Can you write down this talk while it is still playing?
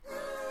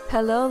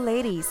Hello,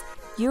 ladies.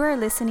 You are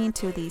listening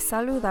to the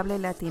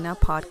Saludable Latina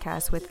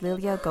podcast with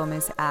Lilia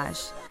Gomez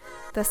Ash.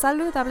 The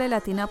Saludable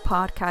Latina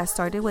podcast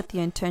started with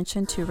the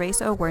intention to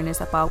raise awareness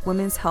about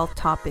women's health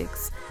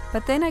topics,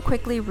 but then I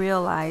quickly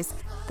realized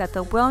that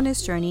the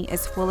wellness journey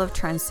is full of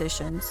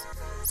transitions.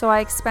 So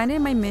I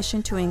expanded my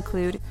mission to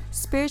include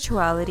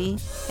spirituality,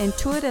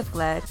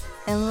 intuitive-led,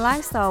 and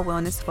lifestyle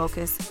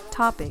wellness-focused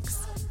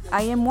topics.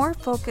 I am more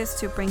focused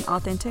to bring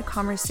authentic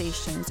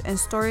conversations and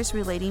stories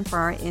relating for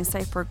our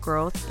insight for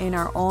growth in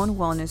our own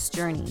wellness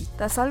journey.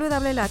 The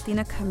Saludable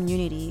Latina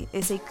community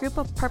is a group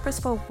of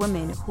purposeful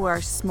women who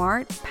are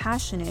smart,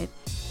 passionate,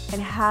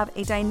 and have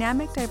a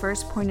dynamic,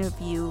 diverse point of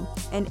view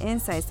and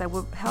insights that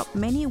will help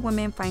many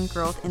women find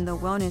growth in the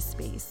wellness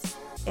space.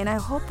 And I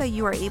hope that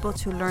you are able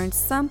to learn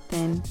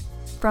something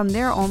from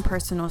their own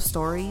personal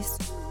stories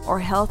or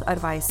health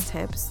advice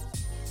tips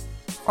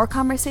or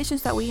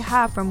conversations that we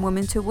have from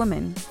woman to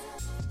woman.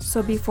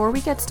 So before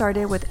we get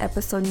started with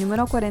episode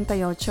numero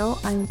 48,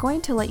 I'm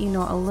going to let you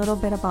know a little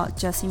bit about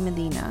Jessie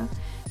Medina.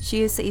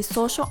 She is a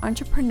social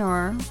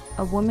entrepreneur,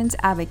 a women's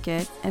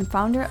advocate, and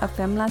founder of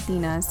Fem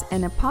Latinas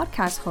and a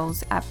podcast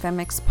host at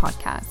Femix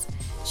Podcast.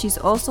 She's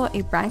also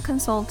a brand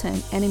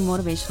consultant and a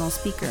motivational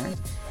speaker.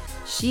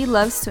 She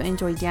loves to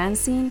enjoy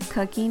dancing,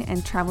 cooking,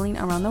 and traveling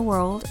around the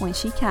world when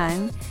she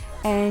can.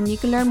 And you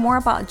can learn more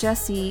about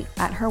Jessie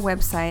at her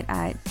website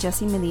at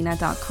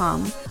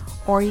jessiemedina.com,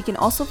 or you can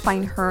also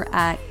find her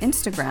at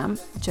Instagram,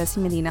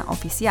 Jessie Medina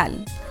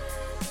Oficial.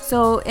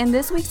 So in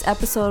this week's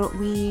episode,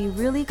 we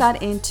really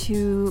got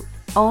into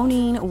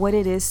owning what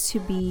it is to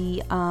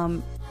be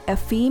a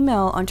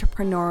female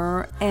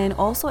entrepreneur and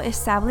also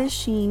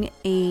establishing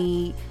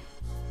a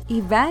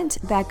event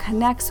that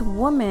connects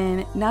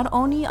women not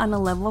only on a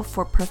level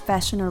for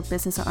professional or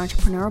business or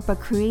entrepreneur, but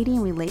creating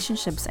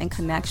relationships and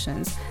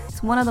connections.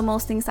 So one of the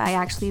most things I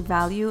actually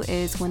value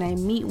is when I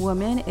meet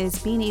women is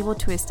being able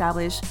to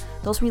establish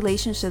those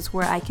relationships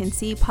where I can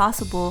see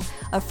possible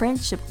a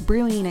friendship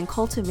brewing and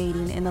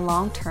cultivating in the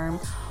long term,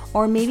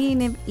 or maybe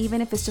even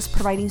if it's just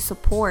providing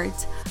support,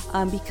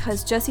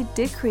 because Jessie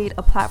did create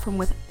a platform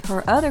with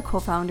her other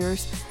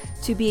co-founders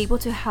to be able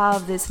to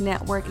have this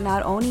network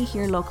not only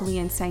here locally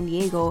in San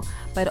Diego,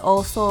 but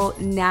also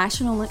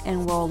national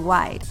and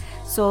worldwide.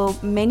 So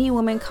many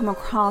women come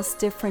across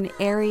different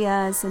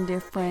areas and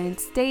different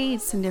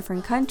states and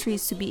different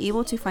countries to be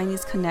able to find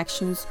these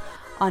connections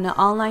on an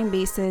online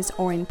basis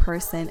or in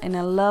person. And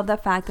I love the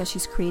fact that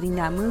she's creating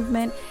that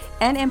movement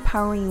and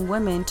empowering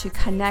women to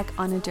connect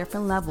on a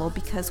different level,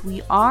 because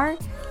we are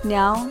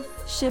now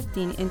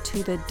shifting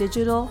into the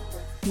digital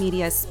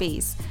media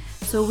space.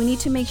 So we need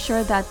to make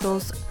sure that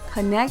those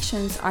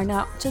connections are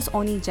not just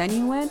only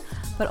genuine,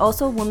 but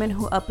also women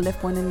who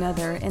uplift one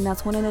another. And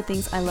that's one of the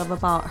things I love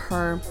about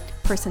her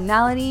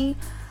personality,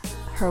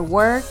 her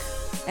work,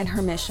 and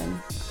her mission.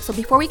 So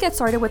before we get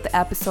started with the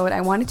episode,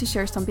 I wanted to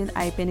share something that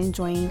I've been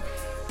enjoying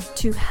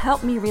to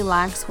help me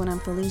relax when I'm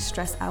feeling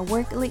stressed at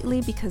work lately,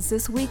 because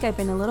this week I've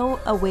been a little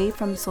away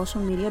from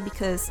social media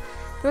because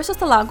there was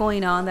just a lot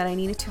going on that I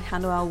needed to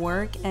handle at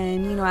work.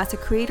 And as a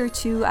creator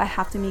too, I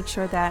have to make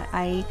sure that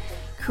I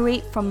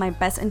create from my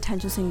best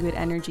intentions and good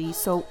energy.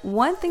 So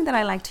one thing that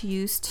I like to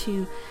use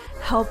to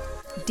help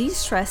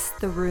de-stress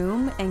the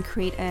room and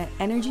create an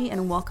energy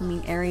and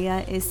welcoming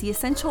area is the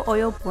essential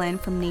oil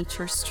blend from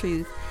Nature's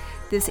Truth.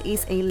 This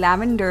is a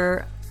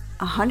lavender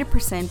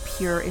 100%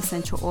 pure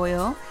essential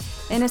oil,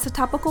 and it's a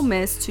topical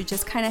mist to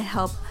just kind of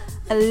help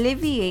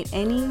alleviate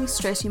any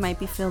stress you might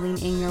be feeling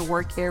in your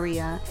work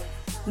area.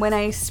 When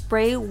I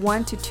spray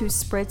 1 to 2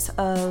 spritz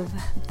of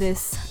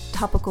this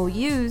topical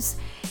use,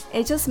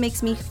 it just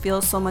makes me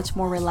feel so much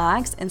more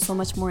relaxed and so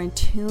much more in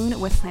tune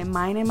with my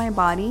mind and my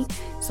body,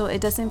 so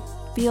it doesn't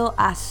feel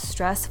as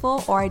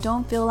stressful, or I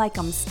don't feel like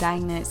I'm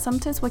stagnant.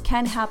 Sometimes what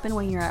can happen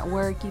when you're at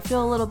work, you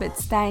feel a little bit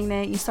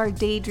stagnant, you start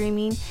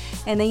daydreaming,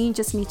 and then you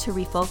just need to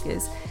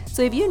refocus.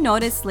 So if you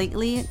notice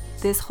lately,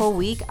 this whole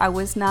week, I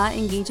was not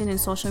engaging in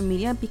social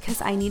media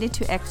because I needed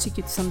to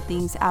execute some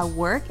things at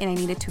work and I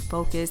needed to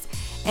focus.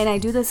 And I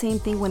do the same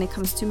thing when it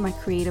comes to my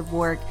creative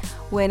work.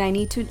 When I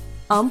need to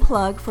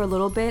unplug for a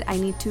little bit, I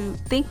need to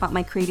think about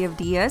my creative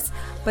ideas,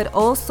 but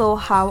also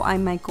how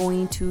am I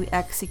going to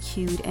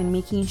execute and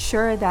making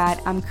sure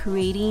that I'm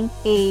creating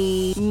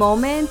a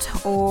moment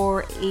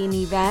or an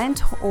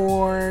event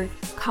or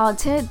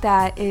content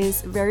that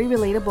is very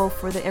relatable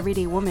for the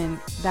everyday woman.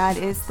 That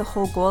is the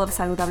whole goal of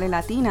Saludable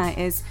Latina,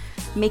 is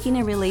making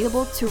it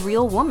relatable to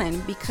real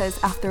women,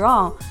 because after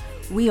all,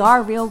 we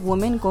are real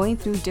women going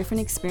through different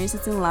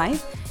experiences in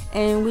life.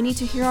 And we need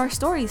to hear our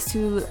stories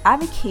to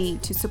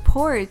advocate, to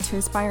support, to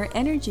inspire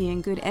energy,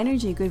 good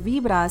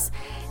vibras,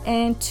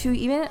 and to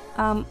even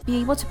be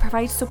able to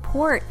provide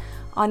support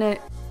on a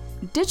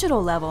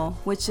digital level,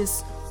 which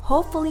is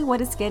hopefully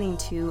what it's getting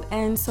to.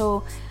 And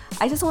so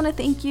I just want to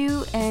thank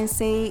you and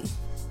say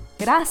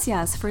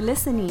gracias for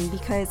listening,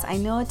 because I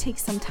know it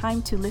takes some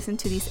time to listen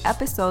to these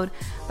episodes,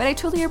 but I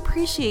truly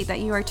appreciate that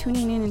you are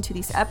tuning in into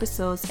these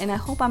episodes, and I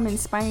hope I'm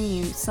inspiring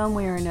you some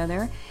way or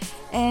another.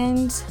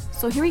 And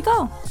so here we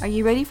go. Are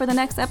you ready for the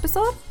next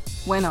episode?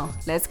 Bueno,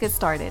 let's get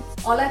started.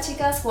 Hola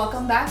chicas,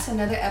 welcome back to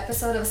another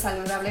episode of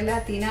Saludable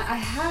Latina. I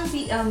have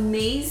the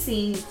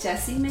amazing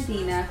Jessie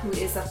Medina, who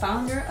is the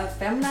founder of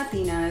Fem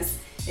Latinas,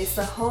 is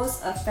the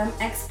host of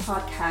FemX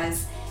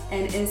podcast,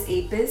 and is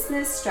a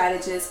business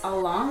strategist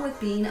along with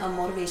being a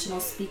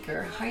motivational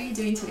speaker. How are you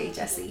doing today,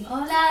 Jessie?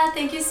 Hola,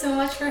 thank you so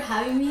much for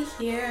having me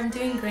here. I'm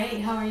doing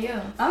great. How are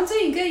you? I'm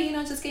doing good,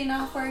 just getting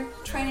off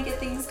work, trying to get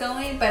things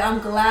going. But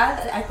I'm glad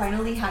that I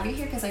finally have you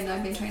here because I know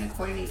I've been trying to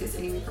coordinate this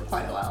interview for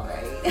quite a while,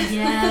 right?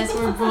 Yes,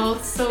 we're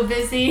both so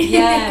busy.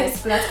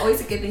 Yes, but that's always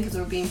a good thing because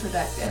we're being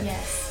productive.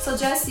 Yes. So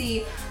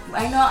Jessie,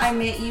 I know I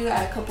met you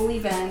at a couple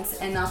events,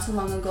 and not too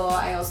long ago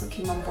I also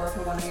came on board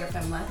for one of your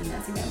Fem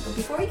Latinas events. But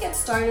before we get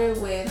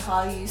started with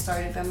how you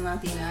started Fem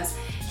Latinas,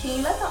 can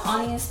you let the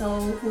audience know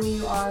who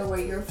you are, where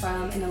you're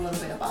from, and a little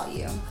bit about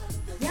you?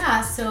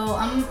 Yeah, so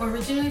I'm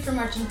originally from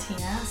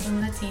Argentina, so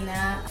I'm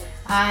Latina.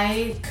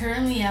 I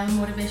currently am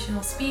a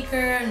motivational speaker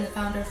and the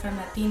founder of Fem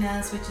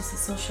Latinas, which is a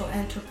social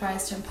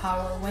enterprise to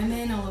empower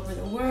women all over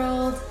the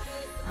world.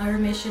 Our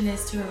mission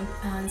is to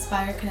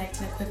inspire,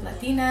 connect, and equip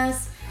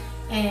Latinas.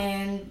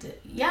 And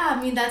yeah,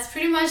 that's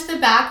pretty much the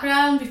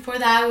background. Before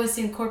that, I was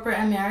in corporate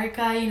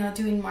America,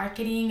 doing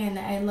marketing, and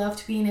I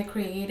loved being a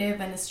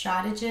creative and a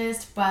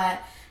strategist,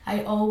 but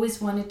I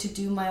always wanted to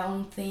do my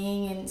own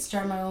thing and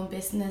start my own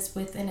business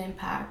with an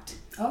impact.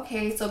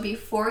 Okay, so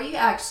before you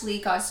actually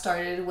got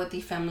started with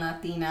the Fem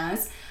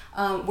Latinas,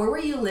 where were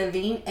you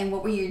living and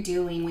what were you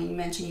doing when you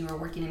mentioned you were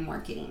working in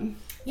marketing?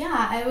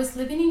 Yeah, I was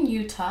living in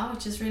Utah,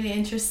 which is really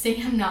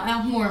interesting.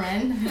 I'm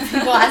Mormon.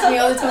 People ask me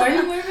all the time, are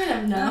you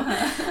Mormon? No.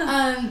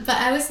 But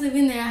I was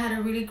living there. I had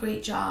a really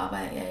great job.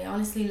 I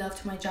honestly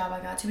loved my job. I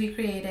got to be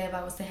creative.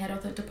 I was the head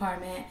of the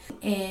department.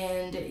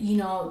 And,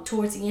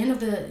 towards the end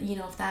of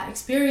of that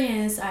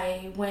experience,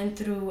 I went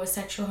through a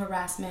sexual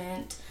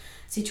harassment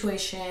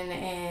situation,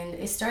 and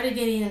it started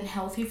getting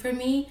unhealthy for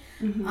me.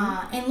 Mm-hmm.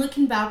 And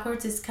looking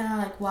backwards, it's kind of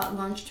like what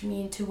launched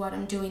me into what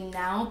I'm doing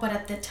now. But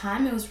at the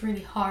time, it was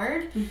really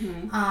hard.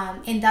 Mm-hmm.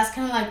 And that's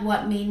kind of like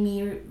what made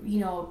me,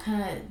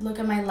 kind of look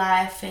at my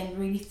life and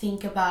really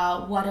think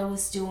about what I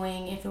was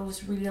doing, if it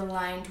was really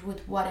aligned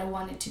with what I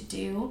wanted to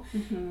do.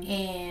 Mm-hmm.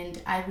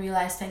 And I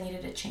realized I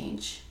needed a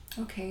change.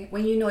 Okay.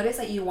 When you noticed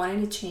that you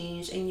wanted to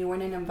change and you were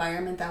in an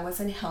environment that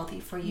wasn't healthy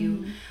for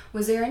you,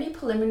 was there any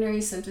preliminary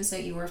symptoms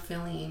that you were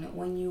feeling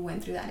when you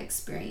went through that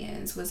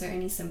experience? Was there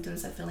any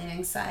symptoms of feeling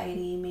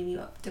anxiety,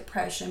 maybe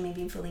depression,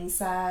 maybe feeling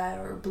sad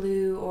or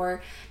blue,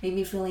 or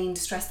maybe feeling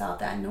stressed out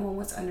that no one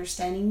was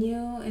understanding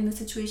you in the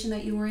situation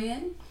that you were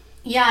in?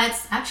 Yeah,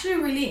 it's actually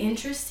really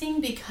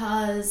interesting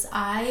because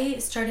I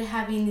started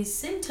having these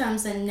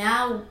symptoms and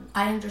now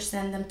I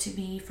understand them to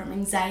be from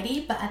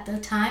anxiety, but at the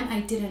time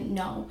I didn't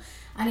know.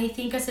 And I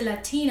think as a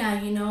Latina,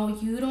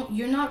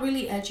 you're not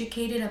really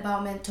educated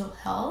about mental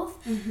health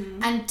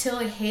until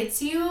it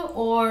hits you,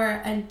 or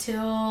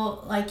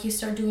until you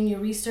start doing your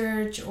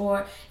research,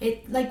 or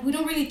we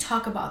don't really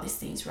talk about these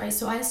things, right?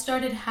 So I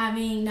started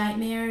having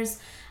nightmares.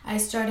 I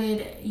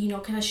started,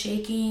 kind of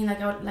shaking, my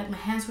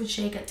hands would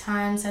shake at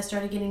times. I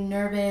started getting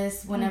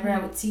nervous whenever I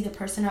would see the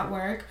person at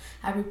work.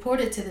 I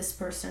reported to this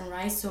person,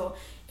 right? So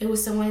it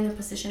was someone in a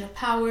position of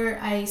power.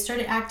 I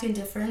started acting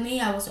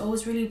differently. I was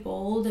always really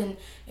bold, and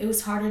it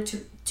was harder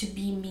to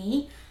be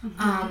me.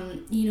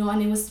 Mm-hmm.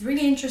 And it was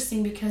really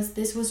interesting because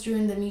this was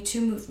during the Me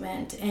Too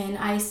movement, and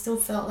I still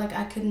felt like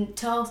I couldn't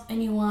tell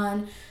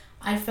anyone.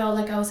 I felt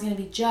like I was going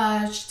to be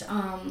judged,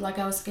 like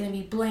I was going to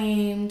be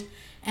blamed.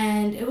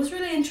 And it was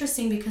really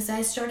interesting because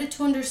I started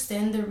to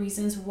understand the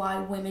reasons why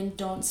women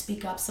don't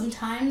speak up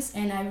sometimes.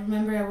 And I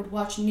remember I would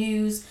watch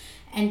news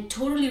and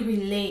totally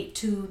relate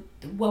to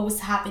what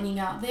was happening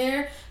out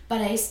there,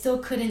 but I still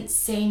couldn't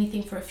say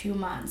anything for a few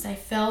months. I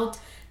felt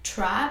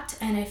trapped,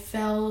 and I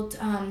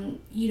felt,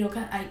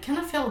 I kind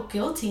of felt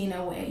guilty in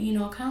a way,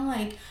 kind of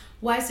like,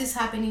 why is this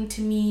happening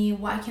to me?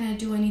 Why can't I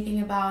do anything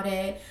about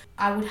it?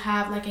 I would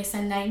have, like I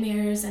said,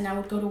 nightmares, and I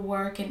would go to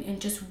work and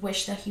just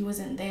wish that he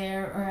wasn't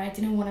there, or I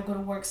didn't want to go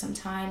to work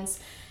sometimes.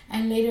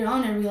 And later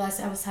on, I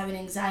realized I was having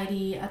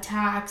anxiety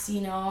attacks,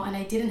 and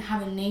I didn't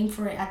have a name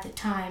for it at the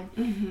time.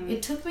 Mm-hmm.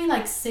 It took me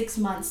 6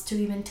 months to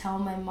even tell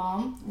my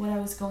mom what I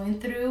was going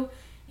through.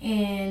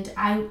 And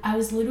I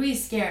was literally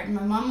scared.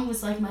 My mom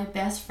was like my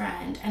best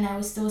friend, and I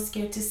was still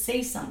scared to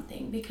say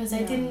something because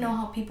I didn't know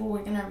how people were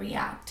going to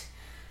react.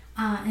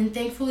 And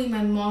thankfully,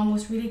 my mom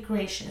was really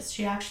gracious.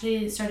 She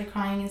actually started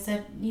crying and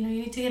said, you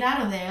need to get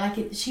out of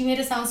there. She made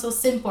it sound so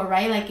simple,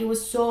 right? It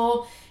was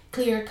so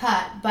clear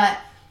cut. But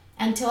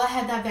until I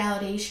had that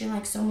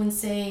validation, someone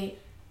say,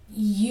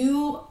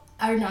 you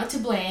are not to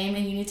blame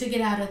and you need to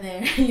get out of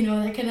there,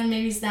 that kind of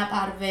made me snap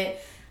out of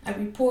it. I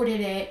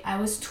reported it.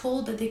 I was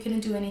told that they couldn't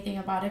do anything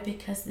about it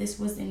because this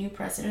was the new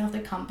president of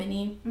the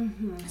company.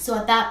 Mm-hmm. So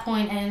at that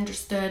point, I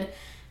understood,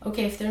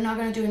 okay, if they're not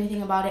going to do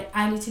anything about it,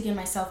 I need to get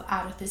myself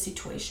out of this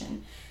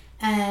situation.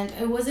 And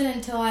it wasn't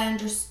until I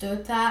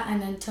understood that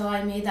and until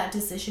I made that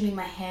decision in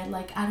my head,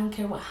 I don't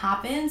care what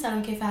happens. I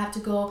don't care if I have to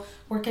go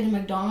work at a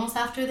McDonald's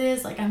after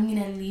this. I'm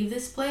going to leave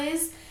this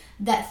place,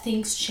 that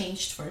things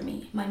changed for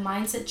me. My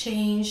mindset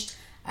changed.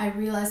 I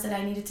realized that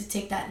I needed to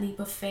take that leap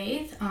of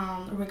faith,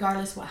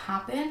 regardless what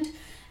happened.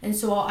 And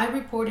so I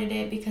reported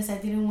it because I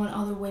didn't want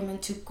other women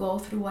to go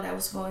through what I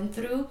was going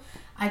through.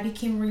 I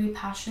became really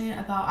passionate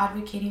about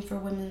advocating for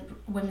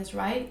women's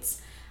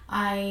rights.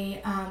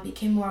 I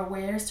became more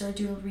aware, started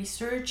doing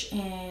research,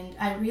 and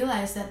I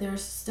realized that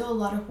there's still a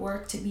lot of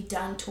work to be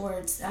done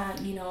towards,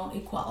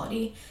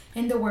 equality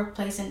in the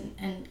workplace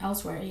and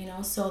elsewhere,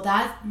 So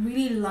that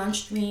really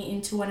launched me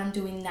into what I'm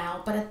doing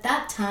now. But at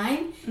that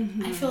time,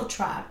 I felt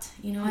trapped,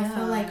 I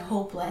felt like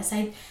hopeless.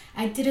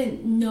 I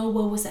didn't know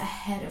what was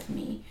ahead of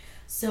me.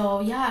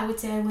 So yeah, I would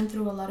say I went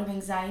through a lot of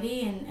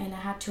anxiety, and I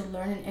had to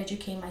learn and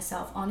educate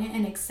myself on it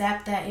and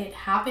accept that it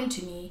happened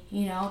to me,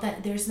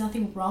 that there's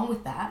nothing wrong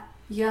with that.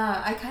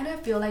 Yeah, I kind of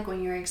feel like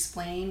when you're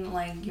explaining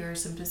like your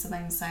symptoms of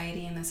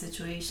anxiety in the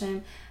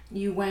situation,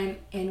 you went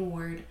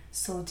inward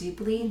so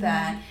deeply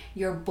that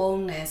your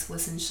boldness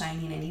wasn't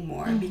shining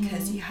anymore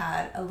because you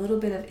had a little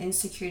bit of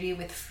insecurity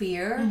with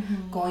fear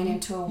going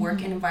into a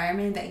work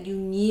environment that you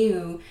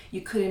knew you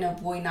couldn't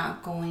avoid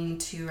not going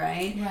to,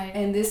 right?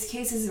 And this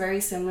case is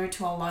very similar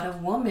to a lot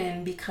of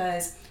women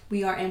because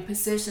we are in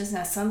positions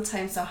that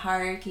sometimes the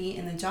hierarchy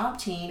in the job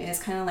chain is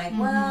kind of like,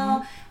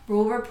 well,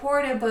 we'll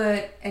report it,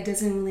 but it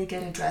doesn't really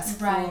get addressed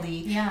fully.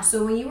 Yeah.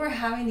 So when you were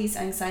having these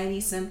anxiety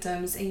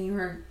symptoms and you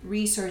were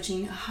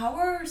researching, how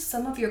are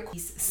some of your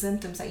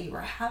symptoms that you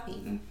were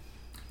having?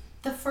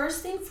 The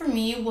first thing for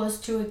me was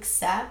to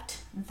accept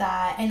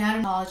that, and I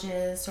don't know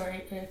psychologist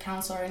or a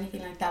counselor or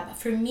anything like that, but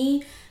for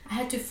me, I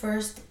had to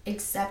first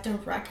accept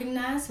and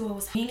recognize what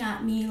was happening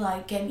at me,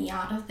 like, get me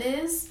out of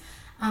this.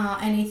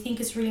 And I think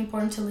it's really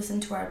important to listen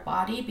to our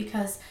body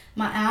because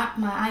my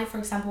eye, for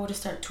example, would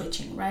start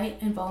twitching, right,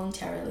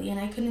 involuntarily, and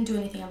I couldn't do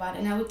anything about it.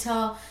 And I would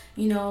tell,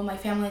 my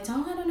family, I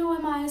don't know why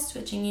my eye is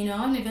twitching,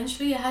 and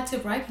eventually I had to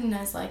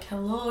recognize, like,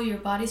 hello, your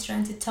body's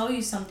trying to tell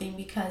you something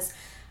because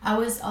I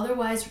was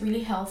otherwise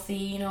really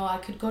healthy. I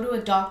could go to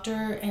a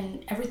doctor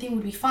and everything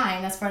would be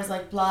fine as far as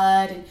like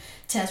blood and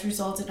test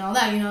results and all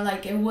that,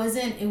 like it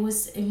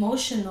was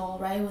emotional,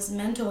 right? It was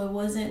mental. It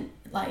wasn't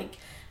like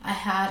I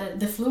had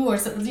the flu or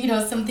something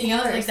else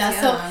like that.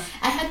 Yeah. So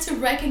I had to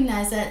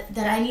recognize that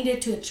I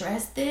needed to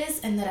address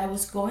this and that I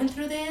was going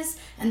through this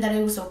and that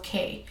it was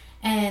okay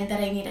and that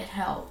I needed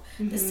help.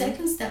 The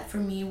second step for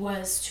me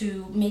was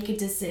to make a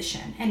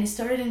decision, and it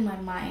started in my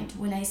mind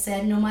when I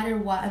said, no matter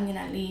what, I'm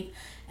gonna leave.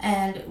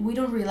 And we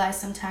don't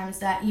realize sometimes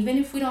that even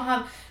if we don't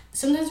have,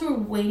 sometimes we're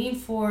waiting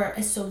for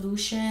a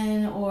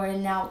solution or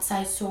an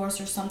outside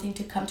source or something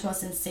to come to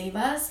us and save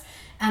us.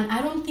 And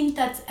I don't think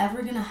that's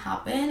ever going to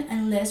happen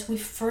unless we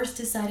first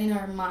decide in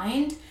our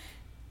mind,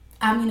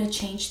 I'm going to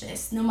change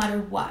this no matter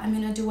what. I'm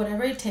going to do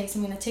whatever it takes.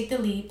 I'm going to take the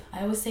leap.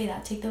 I always say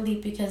that, take the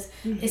leap, because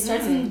it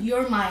starts in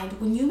your mind.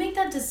 When you make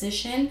that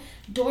decision,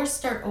 doors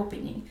start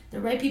opening.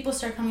 The right people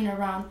start coming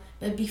around.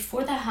 But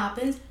before that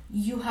happens,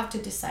 you have to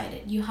decide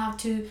it. You have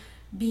to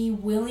be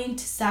willing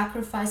to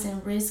sacrifice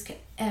and risk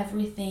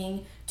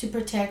everything to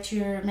protect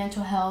your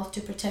mental health, to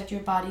protect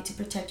your body, to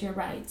protect your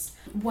rights.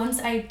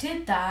 Once I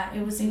did that,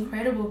 it was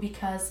incredible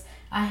because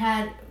I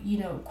had,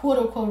 quote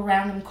unquote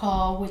random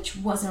call, which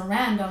wasn't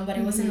random, but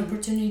it was an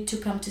opportunity to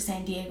come to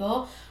San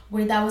Diego,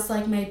 where that was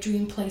like my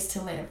dream place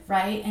to live,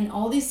 right? And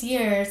all these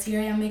years,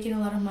 here I am making a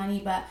lot of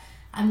money, but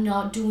I'm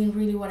not doing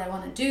really what I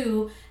want to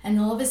do. And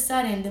all of a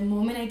sudden, the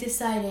moment I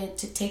decided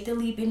to take the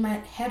leap in my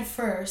head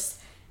first,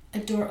 a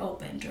door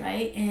opened,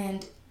 right?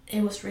 And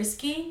it was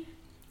risky.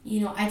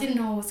 I didn't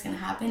know what was going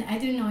to happen. I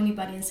didn't know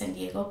anybody in San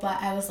Diego, but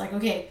I was like,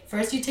 okay,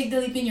 first you take the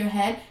leap in your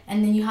head,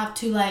 and then you have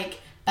to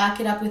back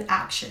it up with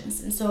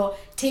actions. And so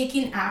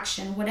taking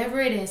action, whatever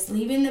it is,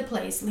 leaving the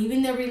place,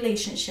 leaving the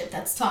relationship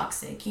that's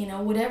toxic,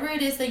 whatever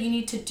it is that you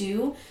need to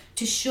do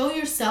to show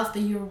yourself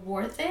that you're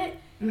worth it.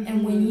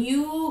 And when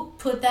you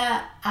put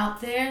that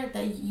out there,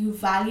 that you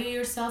value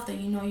yourself, that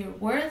you know your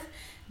worth,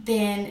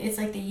 then it's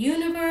like the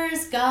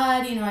universe,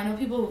 God, I know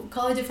people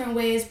call it different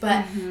ways,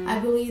 but I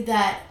believe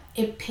that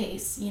it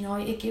pays,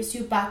 it gives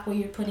you back what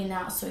you're putting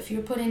out. So if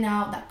you're putting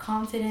out that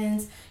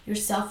confidence, your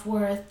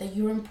self-worth, that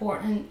you're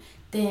important,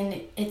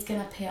 then it's going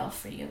to pay off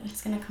for you.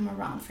 It's going to come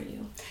around for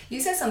you. You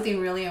said something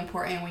really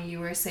important when you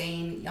were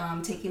saying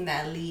taking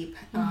that leap.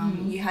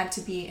 You had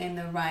to be in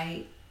the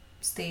right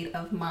state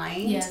of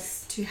mind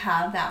to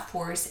have that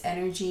force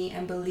energy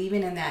and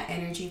believing in that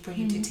energy for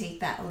you to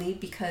take that leap,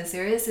 because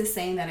there is this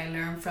saying that I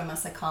learned from a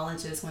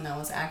psychologist when I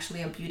was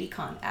actually at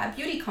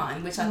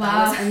BeautyCon, which I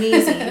thought was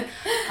amazing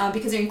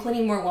because they're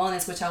including more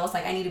wellness, which I was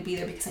like, I need to be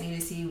there because I need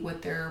to see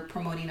what they're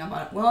promoting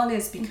about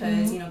wellness,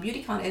 because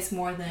BeautyCon is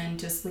more than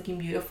just looking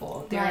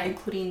beautiful. They're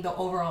including the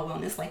overall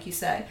wellness, like you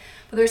said.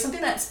 But there's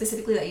something that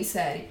specifically that you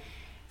said,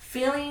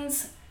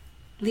 feelings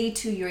lead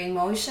to your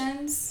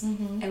emotions,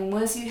 and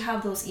once you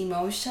have those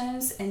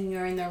emotions and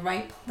you're in the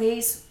right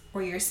place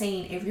where you're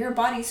saying, if your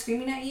body's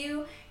screaming at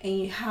you, and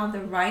you have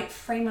the right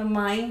frame of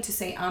mind to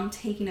say, I'm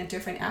taking a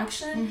different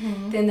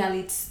action, then that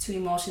leads to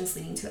emotions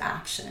leading to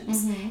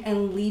actions.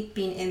 And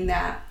leaping in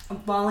that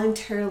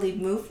voluntarily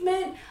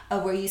movement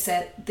of where you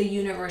said the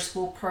universe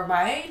will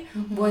provide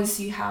once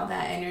you have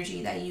that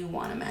energy that you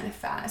want to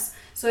manifest.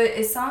 So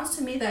it sounds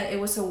to me that it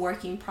was a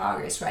work in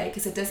progress, right?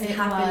 Because it doesn't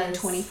happen in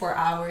 24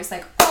 hours,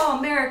 like, oh,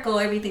 miracle,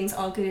 everything's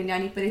all good and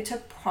dandy, but it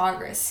took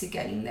progress to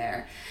getting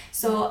there.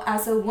 So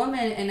as a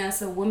woman, and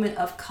as a woman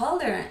of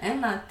color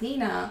and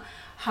Latina,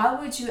 how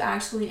would you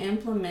actually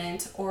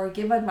implement or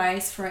give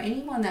advice for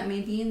anyone that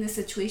may be in this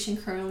situation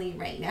currently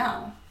right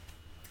now?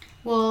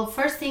 Well,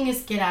 first thing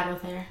is get out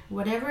of there.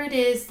 Whatever it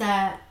is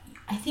that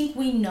I think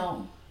we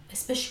know,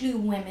 especially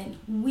women,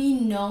 we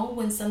know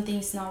when something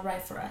is not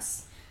right for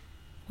us.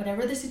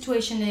 Whatever the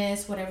situation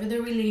is, whatever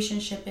the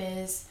relationship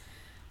is,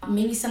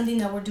 maybe something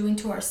that we're doing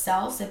to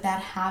ourselves, a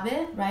bad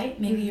habit,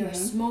 right? Maybe you're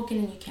smoking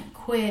and you can't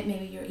quit.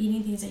 Maybe you're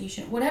eating things that you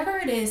shouldn't. Whatever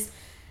it is,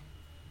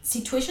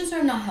 situations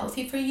are not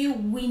healthy for you.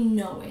 We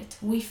know it.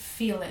 We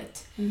feel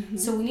it.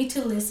 So we need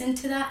to listen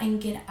to that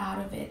and get out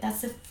of it.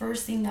 That's the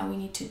first thing that we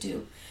need to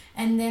do.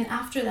 And then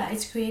after that,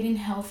 it's creating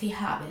healthy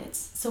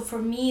habits. So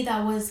for me,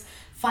 that was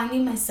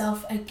finding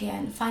myself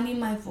again, finding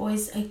my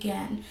voice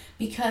again,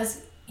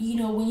 because you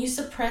know, when you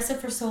suppress it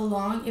for so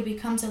long, it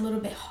becomes a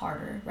little bit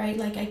harder, right?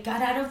 Like, I got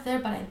out of there,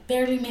 but I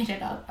barely made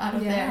it out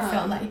of there, I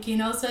felt like, you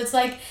know? So it's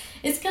like,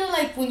 it's kind of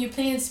like when you're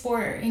playing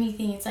sport or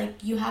anything, it's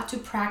like you have to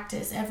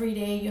practice every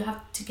day. You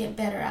have to get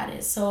better at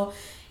it. So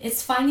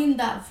it's finding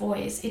that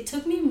voice. It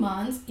took me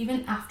months,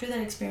 even after that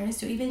experience,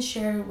 to even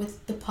share it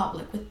with the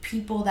public, with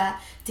people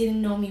that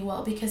didn't know me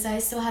well, because I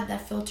still had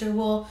that filter.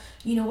 Well,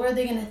 you know, what are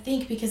they going to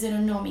think because they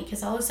don't know me?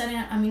 Because all of a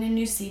sudden I'm in a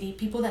new city,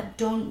 people that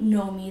don't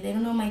know me, they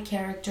don't know my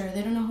character,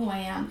 they don't know who I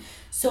am.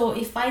 So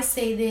if I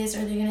say this,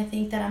 are they going to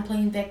think that I'm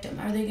playing victim?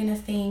 Are they going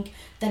to think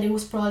that it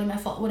was probably my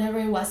fault? Whatever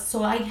it was.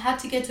 So I had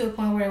to get to a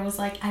point where it was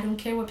like, I don't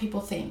care what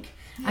people think.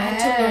 Yes. I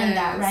had to learn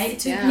that, right? It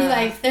took me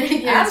like 30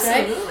 years,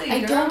 Absolutely,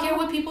 right? I girl. don't care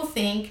what people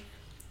think.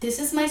 This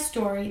is my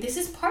story. This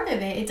is part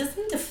of it. It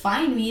doesn't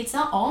define me. It's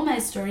not all my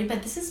story,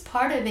 but this is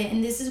part of it.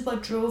 And this is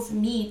what drove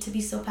me to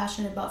be so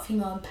passionate about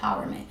female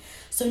empowerment.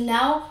 So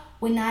now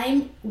when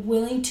I'm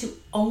willing to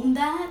own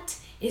that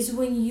is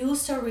when you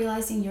start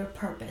realizing your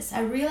purpose.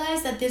 I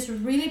realized that this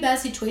really bad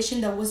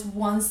situation that was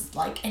once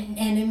like an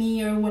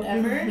enemy or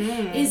whatever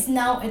is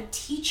now a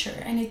teacher,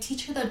 and a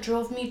teacher that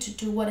drove me to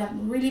do what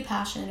I'm really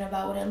passionate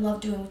about, what I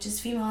love doing, which is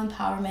female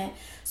empowerment.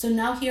 So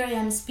now here I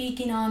am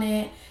speaking on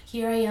it.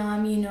 Here I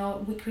am, you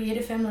know, we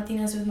created Femme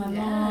Latinas with my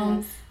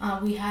mom.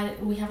 We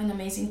have an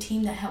amazing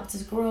team that helped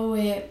us grow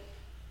it.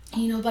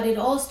 You know, but it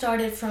all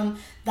started from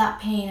that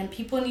pain, and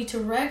people need to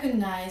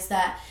recognize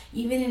that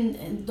even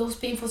in those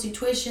painful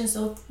situations,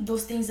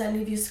 those things that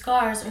leave you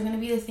scars are going to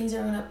be the things that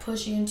are going to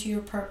push you into your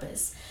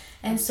purpose.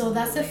 And so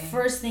that's the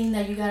first thing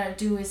that you got to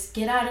do, is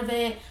get out of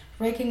it,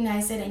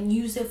 recognize it, and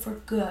use it for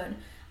good.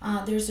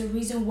 There's a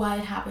reason why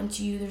it happened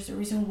to you. There's a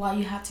reason why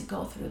you had to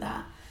go through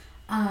that.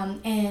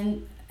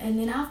 And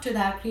then after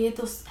that, create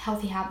those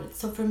healthy habits.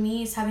 So for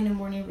me, it's having a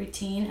morning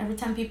routine. Every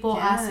time people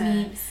ask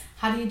me,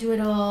 how do you do it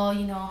all?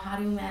 You know, how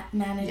do you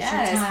manage your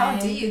time? How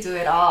do you do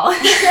it all?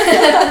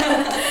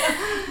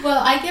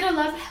 Well, I get a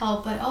lot of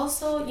help, but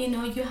also, you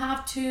know, you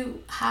have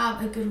to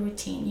have a good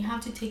routine. You have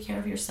to take care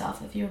of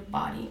yourself, of your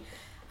body.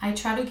 I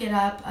try to get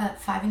up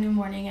at 5 in the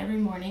morning every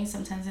morning.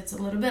 Sometimes it's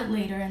a little bit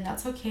later, and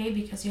that's okay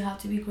because you have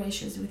to be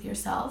gracious with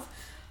yourself.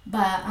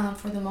 But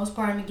for the most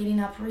part, I'm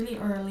getting up really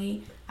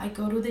early. I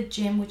go to the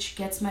gym, which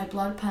gets my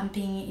blood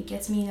pumping. It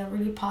gets me in a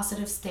really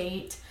positive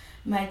state.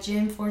 My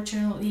gym,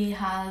 fortunately,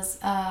 has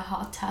a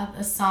hot tub,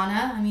 a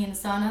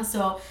sauna.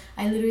 So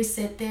I literally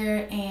sit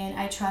there and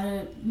I try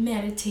to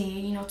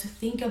meditate, you know, to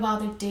think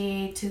about the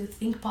day, to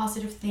think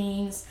positive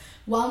things.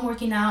 While I'm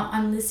working out,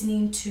 I'm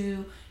listening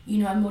to, you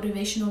know, a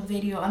motivational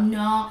video. I'm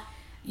not,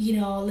 you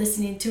know,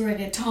 listening to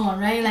reggaeton,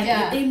 right?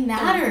 Like, it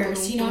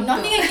matters, you know,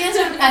 nothing against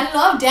it. I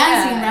love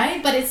dancing,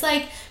 right? But it's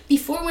like,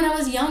 before when I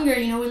was younger,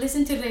 you know, we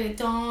listened to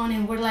reggaeton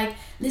and we're like,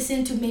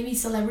 listen to maybe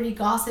celebrity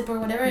gossip or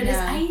whatever it is.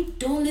 I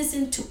don't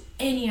listen to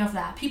any of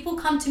that. People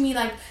come to me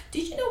like,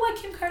 did you know what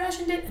Kim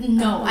Kardashian did?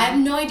 No, I have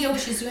no idea what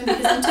she's doing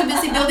because I'm too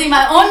busy building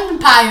my own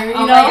empire, you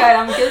know? Oh my God,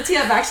 I'm guilty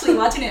of actually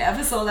watching an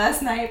episode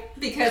last night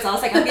because I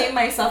was like, I'm giving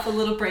myself a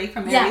little break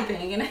from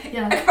everything. And a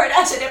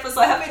Kardashian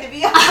episode happened to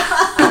be on.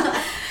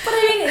 But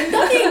I mean,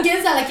 nothing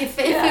against that. Like, if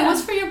it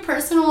was for your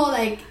personal,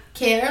 like,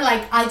 care,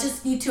 like, I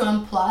just need to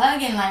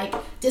unplug and like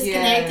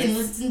disconnect and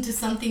listen to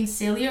something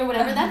silly or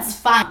whatever, that's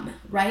fine,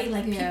 right?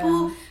 Like,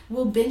 people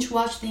will binge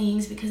watch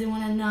things because they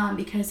want to numb,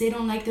 because they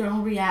don't like their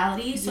own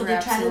reality, so they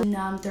try to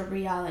numb their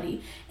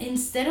reality.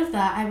 Instead of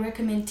that, I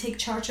recommend take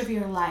charge of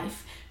your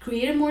life.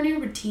 Create a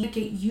morning routine to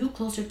get you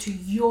closer to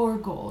your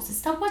goals.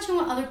 Stop watching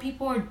what other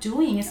people are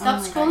doing.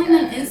 Stop scrolling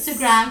on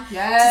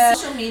Instagram.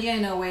 Social media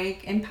in a way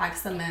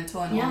impacts the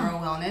mental and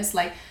overall wellness.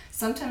 Like,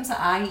 sometimes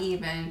I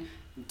even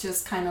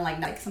just kind of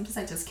like sometimes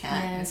I just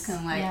can't. It's kind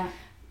of like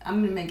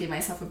I'm gonna give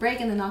myself a break,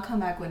 and then I'll come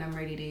back when I'm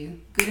ready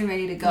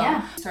to go.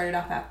 Yeah. Started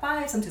off at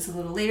 5, sometimes a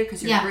little later,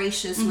 because you're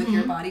gracious with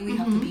your body. We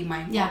have to be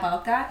mindful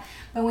about that.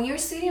 But when you're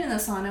sitting in the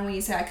sauna, when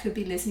you say I could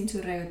be listening to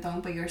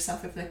reggaeton, but you're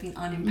self-reflecting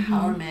on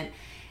empowerment,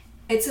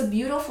 it's a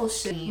beautiful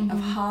shift of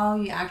how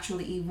you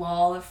actually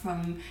evolve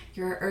from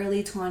your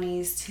early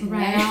 20s to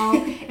now.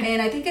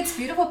 And I think it's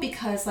beautiful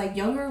because like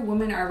younger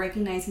women are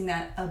recognizing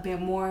that a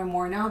bit more and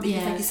more now,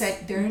 because like you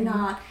said, they're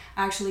not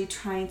actually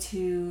trying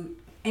to,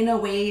 in a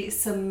way,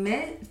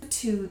 submit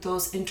to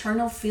those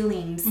internal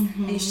feelings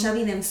and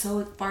shoving them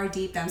so far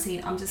deep that I'm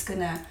saying I'm just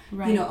gonna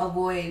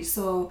avoid.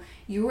 So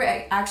you were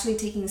actually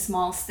taking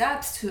small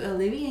steps to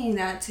alleviating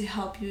that to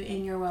help you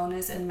in your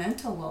wellness and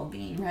mental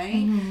well-being,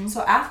 right?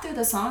 So after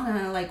the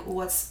sauna, like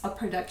what's a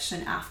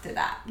production after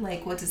that?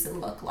 Like what does it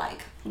look like?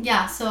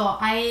 Yeah, so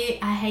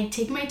I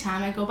take my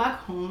time. I go back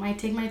home. I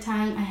take my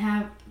time. I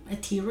have a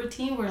tea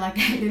routine where like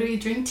I literally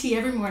drink tea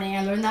every morning.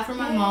 I learned that from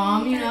my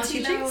mom. You know,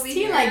 she drinks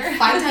tea like 5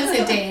 times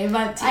a day,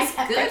 but I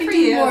can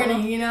do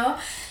morning, you know.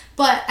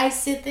 But I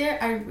sit there,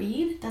 I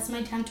read. That's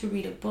my time to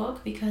read a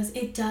book because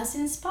it does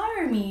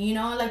inspire me, you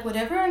know, like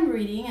whatever I'm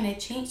reading, and I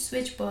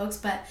switch books,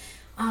 but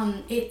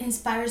it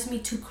inspires me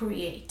to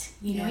create,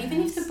 you know,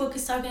 even if the book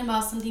is talking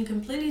about something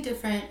completely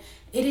different,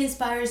 it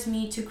inspires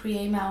me to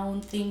create my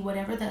own thing,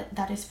 whatever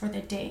that is for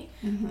the day.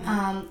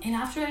 And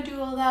after I do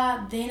all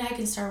that, then I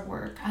can start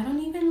work. I don't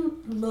even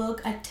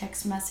look at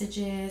text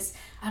messages.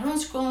 I don't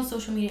scroll on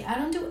social media. I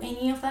don't do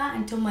any of that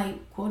until my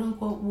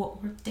quote-unquote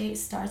work day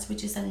starts,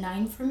 which is at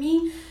 9 for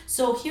me.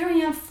 So here I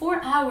am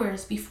 4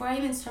 hours before I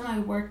even start my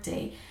work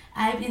day.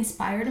 I've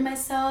inspired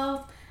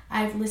myself.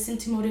 I've listened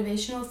to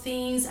motivational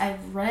things,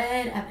 I've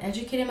read, I've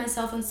educated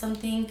myself on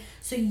something.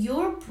 So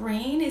your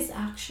brain is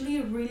actually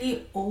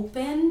really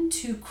open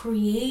to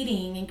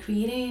creating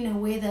in a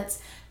way that's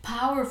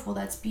powerful,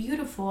 that's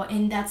beautiful,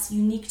 and that's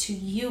unique to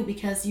you,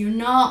 because you're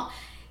not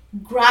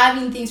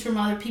grabbing things from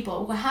other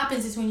people. What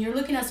happens is when you're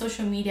looking at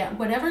social media,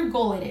 whatever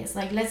goal it is,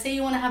 like let's say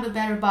you want to have a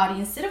better body,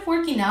 instead of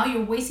working out,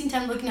 you're wasting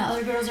time looking at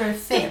other girls that are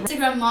fit.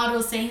 Instagram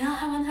models saying, oh,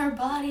 I want her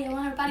body.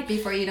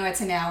 Before you know it's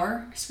an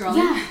hour scrolling.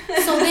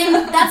 Yeah, so then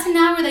that's an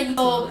hour that you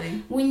go.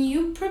 When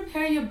you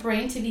prepare your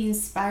brain to be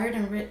inspired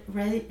and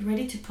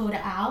ready to put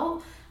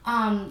out,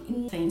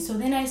 so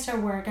then I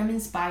start work. I'm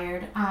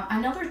inspired.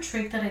 Another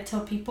trick that I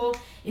tell people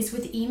is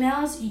with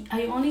emails.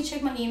 I only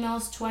check my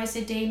emails twice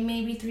a day,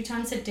 maybe 3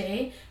 times a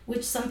day,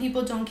 which some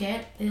people don't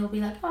get. They'll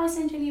be like, oh, I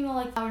sent you an email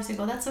like hours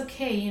ago. That's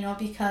okay, you know,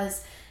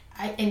 because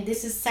and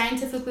this is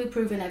scientifically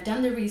proven. I've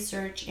done the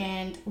research,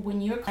 and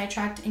when you're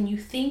sidetracked and you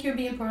think you're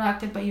being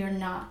productive, but you're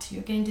not,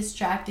 you're getting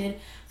distracted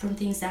from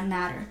things that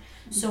matter.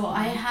 So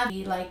I have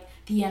like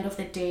the end of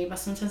the day, but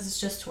sometimes it's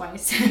just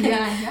twice.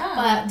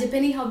 But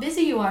depending how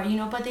busy you are, you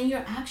know, but then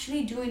you're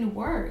actually doing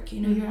work,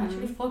 you know, you're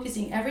actually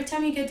focusing. Every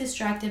time you get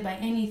distracted by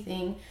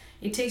anything,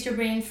 it takes your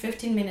brain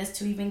 15 minutes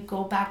to even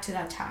go back to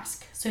that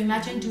task. So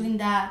imagine doing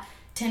that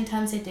 10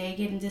 times a day,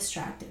 getting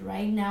distracted,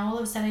 right? Now all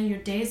of a sudden your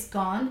day is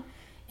gone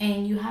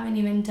and you haven't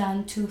even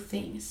done 2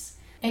 things.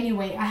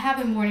 Anyway, I have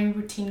a morning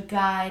routine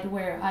guide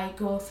where I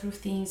go through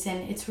things,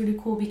 and it's really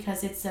cool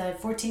because it's a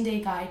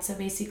 14-day guide. So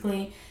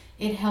basically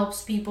it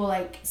helps people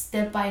like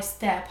step by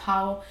step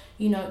how,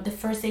 you know, the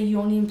first day you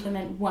only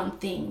implement one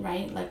thing,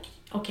 right? Like,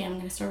 okay, I'm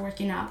going to start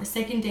working out. The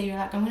second day you're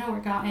like, I'm going to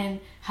work out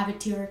and have a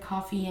tea or a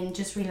coffee and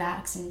just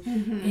relax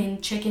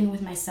and check in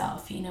with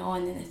myself, you know.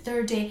 And then the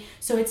third day,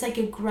 so it's like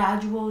a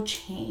gradual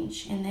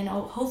change. And then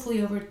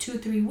hopefully over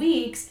 2-3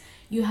 weeks,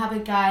 you have a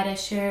guide. I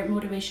share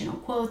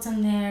motivational quotes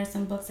on there,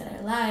 some books that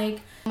I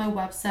like. My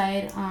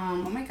website.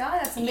 Oh my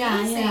God, that's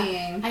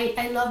amazing.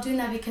 I love doing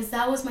that because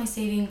that was my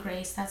saving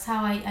grace. That's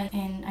how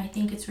and I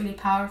think it's really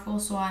powerful.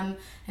 So I'm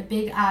a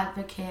big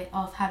advocate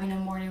of having a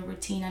morning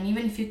routine. And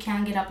even if you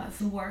can't get up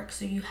after work,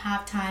 so you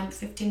have time,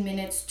 15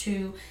 minutes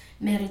to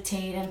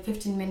meditate and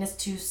 15 minutes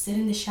to sit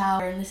in the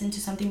shower and listen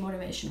to something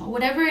motivational.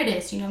 Whatever it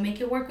is, you know,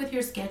 make it work with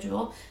your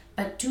schedule.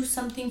 But do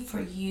something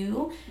for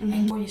you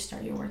and before you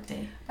start your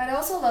workday. I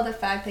also love the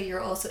fact that you're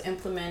also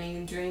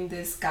implementing during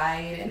this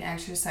guide and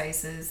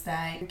exercises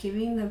that you're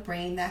giving the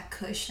brain that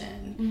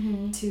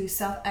cushion to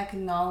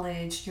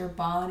self-acknowledge your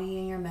body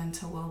and your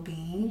mental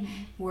well-being,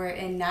 where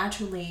it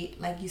naturally,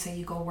 like you say,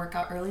 you go work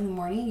out early in the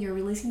morning, you're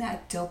releasing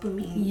that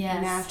dopamine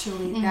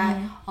naturally, that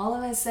all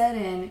of a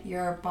sudden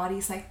your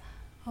body's like,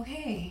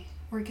 okay,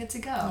 we're good to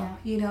go,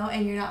 you know,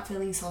 and you're not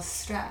feeling so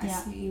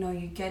stressed. You know,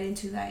 you get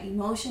into that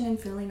emotion and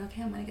feeling,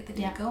 okay, I'm going to get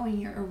the day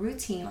going. You're a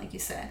routine, like you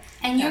said.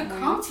 And you're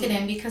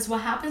confident because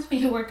what happens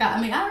when you work out,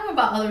 I mean, I don't know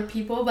about other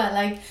people, but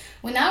like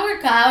when I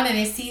work out and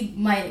I see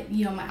my,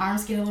 you know, my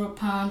arms get a little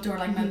pumped or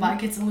like my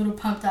body gets a little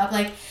pumped up,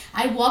 like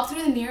I walk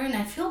through the mirror and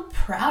I feel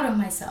proud of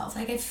myself.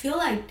 Like I feel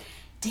like,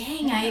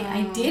 dang,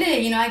 I did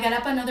it, you know, I got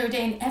up another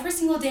day, and every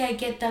single day I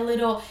get that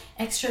little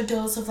extra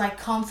dose of like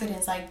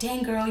confidence, like,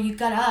 dang girl, you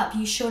got up,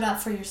 you showed up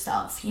for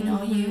yourself, you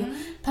know, you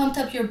pumped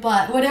up your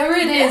butt, whatever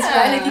it is,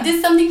 right? Like you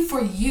did something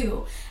for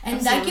you, and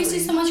that gives you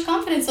so much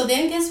confidence. So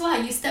then guess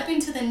what, you step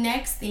into the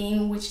next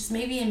thing, which is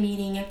maybe a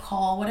meeting, a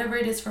call, whatever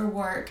it is for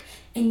work,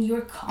 and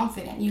you're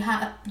confident. You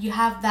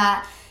have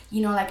that,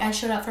 like I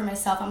showed up for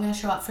myself, I'm gonna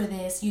show up for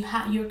this.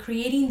 You're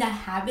creating that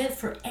habit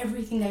for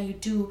everything that you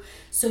do.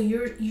 So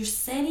you're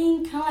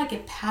setting kind of like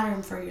a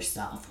pattern for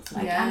yourself.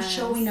 Like, I'm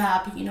showing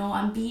up,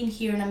 I'm being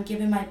here and I'm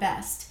giving my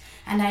best,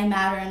 and I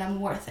matter and I'm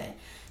worth it.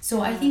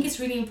 So I think it's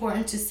really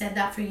important to set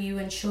that for you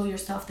and show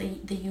yourself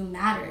that you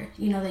matter,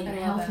 that your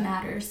health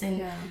matters.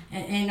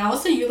 And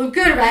also you look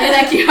good, right?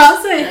 Like, it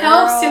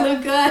helps you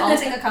look good. I'll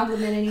take a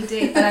compliment any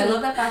day. But I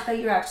love the fact that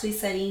you're actually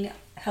setting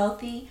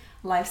healthy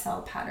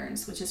lifestyle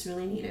patterns, which is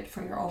really needed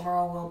for your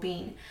overall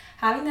well-being.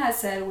 Having that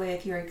said,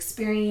 with your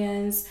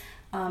experience,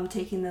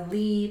 taking the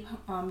leap,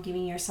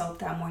 giving yourself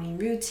that morning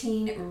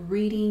routine,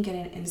 reading,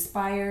 getting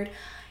inspired,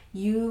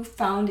 you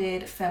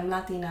founded Fem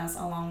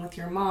Latinas along with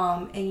your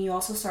mom, and you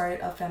also started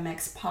a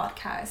FemX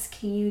podcast.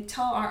 Can you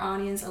tell our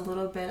audience a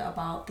little bit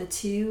about the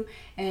two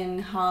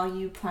and how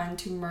you plan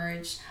to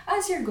merge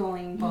as you're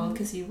going both?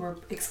 Because you were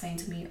explaining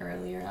to me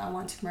earlier, I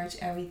want to merge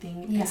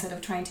everything instead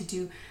of trying to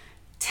do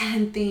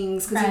 10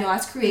 things. Because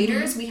as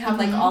creators, we have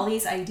like all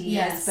these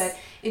ideas. But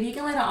if you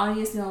can let the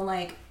audience know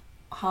like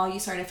how you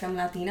started Fem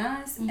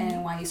Latinas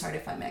and why you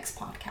started FemX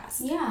podcast.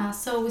 Yeah,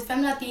 so with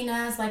Fem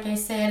Latinas, like I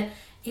said,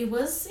 it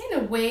was in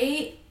a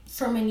way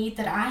from a need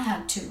that I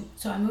had to.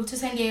 So I moved to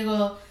San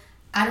Diego.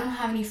 I don't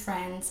have any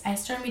friends. I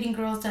started meeting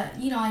girls that,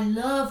 I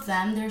love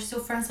them. They're still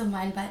friends of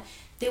mine, but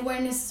they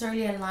weren't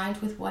necessarily aligned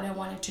with what I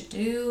wanted to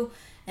do.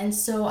 And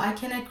so I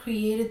kind of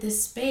created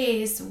this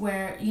space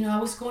where, I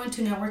was going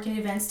to networking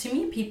events to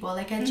meet people.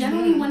 Like, I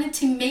genuinely wanted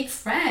to make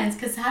friends,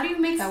 because how do you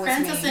make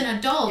friends as an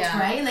adult,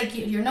 right? Like,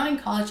 you're not in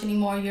college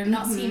anymore. You're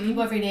not seeing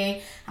people every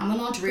day. I'm an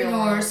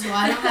entrepreneur, so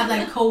I don't have,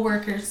 like,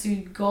 coworkers to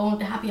go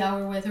to happy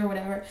hour with or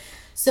whatever.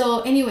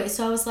 So anyway,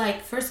 I was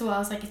like, first of all, I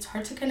was like, it's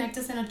hard to connect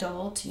as an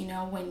adult,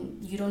 when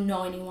you don't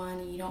know anyone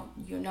and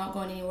you're not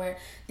going anywhere.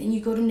 Then you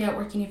go to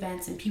networking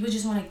events and people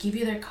just want to give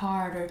you their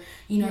card, or,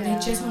 they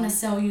just want to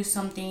sell you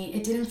something.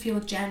 It didn't feel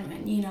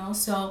genuine,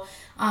 So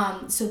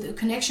the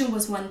connection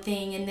was one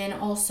thing, and then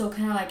also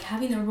kind of like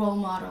having the role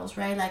models,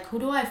 right? Like, who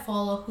do I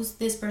follow? Who's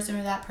this person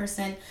or that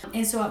person?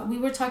 And so we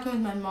were talking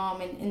with my mom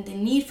and the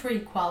need for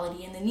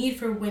equality and the need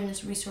for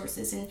women's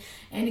resources.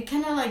 And it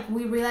kind of like,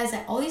 we realized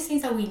that all these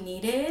things that we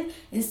needed,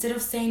 instead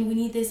of saying we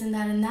need this and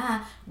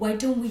that, why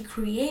don't we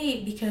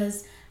create?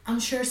 Because I'm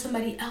sure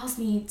somebody else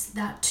needs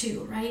that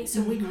too, right?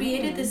 So we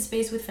created this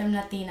space with Fem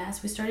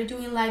Latinas. We started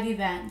doing live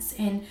events,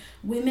 and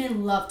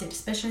women loved it,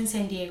 especially in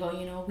San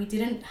Diego. We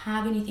didn't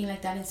have anything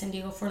like that in San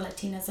Diego for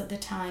Latinas at the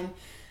time.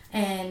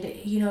 And,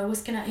 it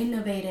was kind of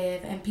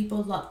innovative and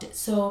people loved it.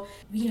 So,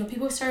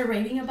 people started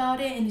raving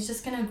about it, and it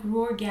just kind of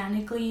grew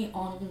organically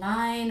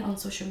online, on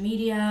social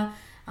media.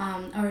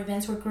 Our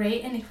events were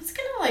great, and it was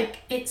kind of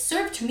like, it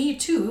served me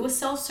too. It was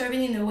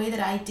self-serving in the way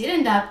that I did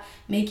end up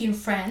making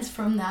friends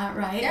from that,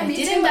 right? Yeah, I me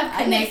did too. end up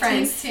I made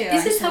friends too.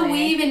 This is how we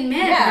even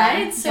met,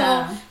 right?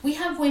 So we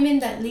have women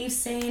that leave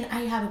saying,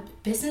 I have a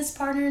business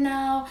partner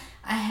now.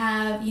 I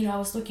have, I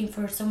was looking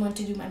for someone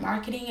to do my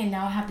marketing, and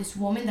now I have this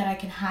woman that I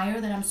can hire,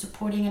 that I'm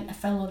supporting, a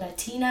fellow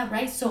Latina,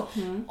 right? So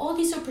all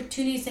these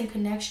opportunities and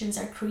connections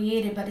are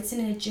created, but it's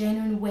in a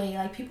genuine way.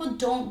 Like, people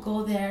don't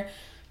go there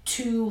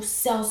to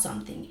sell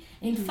something.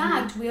 In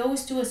fact, we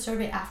always do a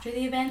survey after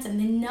the events, and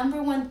the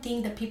number one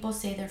thing that people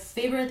say, their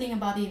favorite thing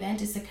about the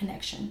event, is the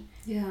connection.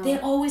 They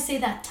always say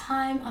that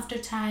time after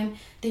time.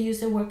 They use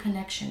the word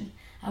connection.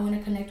 I want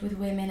to connect with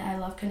women. I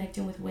love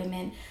connecting with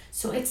women.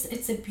 So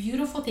it's a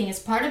beautiful thing. It's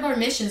part of our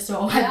mission.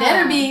 So I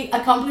better be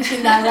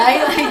accomplishing that,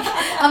 right?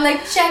 Like, I'm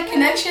like, check,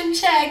 connection,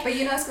 check. But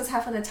it's because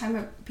half of the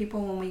time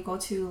people, when we go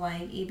to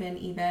like even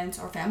events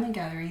or family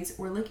gatherings,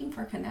 we're looking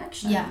for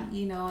connection.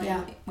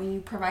 And when you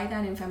provide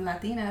that in Fem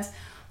Latinas,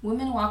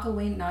 women walk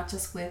away not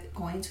just with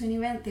going to an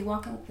event, they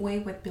walk away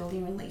with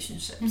building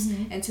relationships.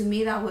 And to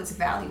me, that was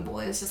valuable.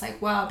 It's just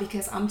like, wow,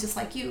 because I'm just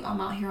like you,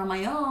 I'm out here on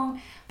my own.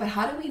 But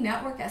how do we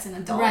network as an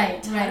adult?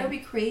 Right. How do we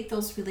create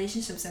those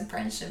relationships and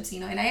friendships?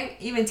 And I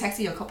even texted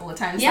you a couple of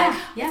times. I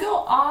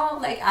feel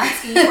all like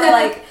asking for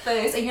like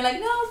this, and you're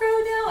like, no, bro,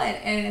 no.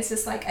 And it's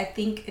just like, I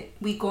think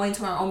we go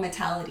into our own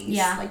mentalities,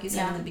 like you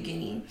said in the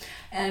beginning.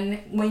 And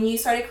when you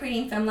started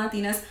creating Fem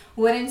Latinas,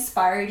 what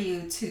inspired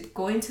you to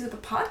go into the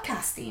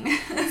podcasting?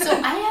 So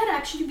I had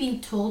actually been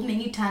told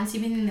many times,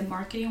 even in the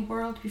marketing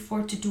world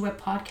before, to do a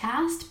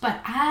podcast, but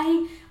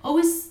I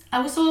was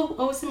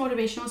always a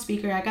motivational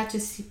speaker. I got to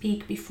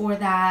speak before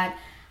that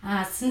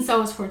since I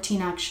was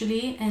 14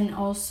 actually, and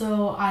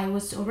also I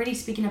was already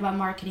speaking about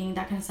marketing,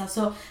 that kind of stuff.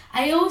 So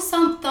I always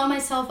thought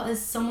myself as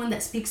someone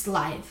that speaks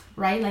live,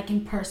 right? Like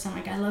in person.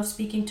 Like, I love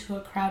speaking to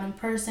a crowd in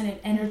person.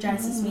 It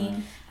energizes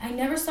me. I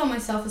never saw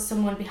myself as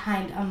someone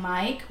behind a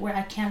mic where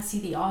I can't see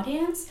the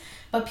audience.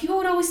 But people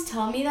would always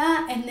tell me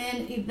that, and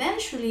then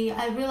eventually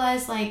I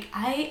realized, like,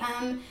 I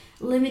am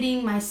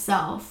limiting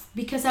myself,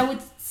 because I would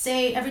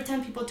say, every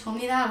time people told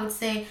me that, I would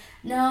say,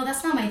 no,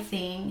 that's not my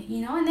thing,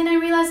 and then I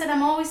realized that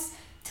I'm always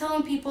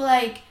telling people,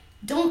 like,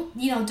 don't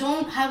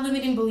have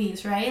limiting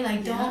beliefs, right?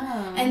 Like, don't,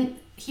 and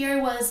here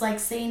I was, like,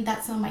 saying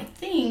that's not my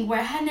thing,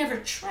 where I had never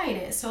tried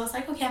it. So I was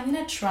like, okay, I'm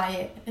gonna try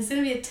it. It's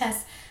gonna be a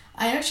test.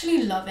 I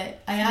actually love it.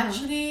 I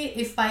actually,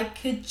 if I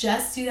could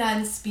just do that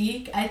and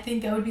speak, I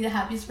think I would be the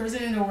happiest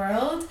person in the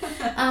world.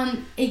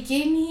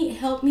 It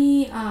helped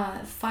me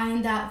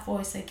find that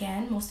voice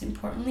again. Most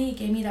importantly, it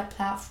gave me that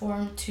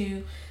platform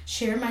to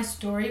share my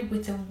story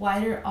with a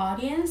wider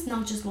audience,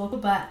 not just local,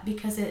 but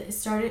because it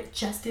started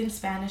just in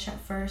Spanish at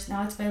first.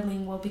 Now it's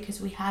bilingual because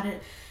we had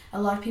it.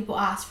 A lot of people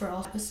asked for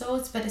all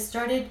episodes, but it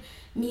started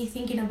me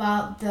thinking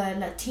about the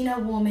Latina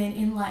woman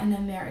in Latin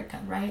America,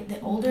 right? The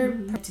older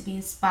to be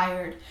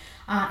inspired.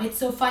 It's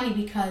so funny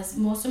because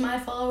most of my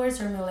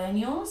followers are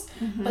millennials,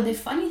 but the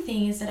funny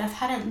thing is that I've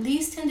had at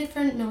least 10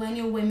 different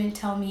millennial women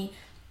tell me,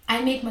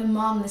 I make my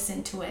mom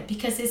listen to it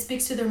because it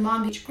speaks to their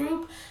mom age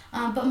group.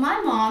 But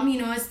my mom,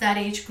 is that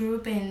age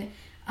group, and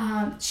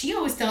she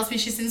always tells me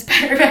she's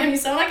inspired by me,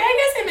 so I'm like, I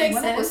guess it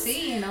makes sense. We'll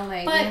see,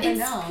 but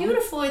it's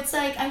beautiful. It's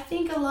like, I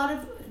think a lot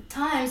of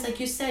times, like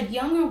you said,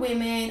 younger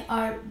women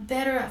are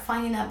better at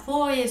finding that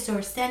voice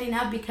or standing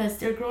up because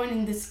they're growing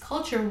in this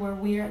culture where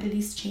we're at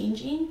least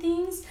changing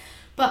things.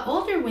 But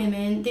older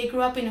women, they grew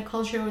up in a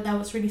culture that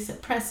was really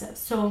suppressive.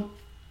 So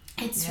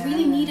it's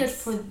really needed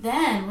for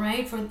them,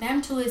 right? For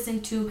them to listen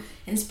to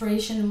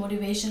inspiration and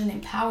motivation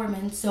and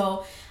empowerment.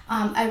 So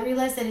I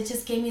realized that it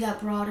just gave me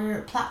that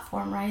broader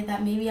platform, right?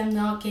 That maybe I'm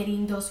not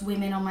getting those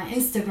women on my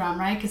Instagram,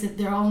 right? Because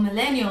they're all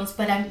millennials,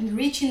 but I'm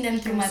reaching them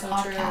through my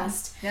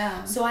podcast. True.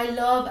 Yeah. So I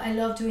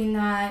love doing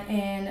that,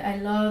 and I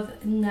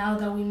love now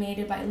that we made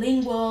it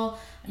bilingual.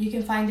 You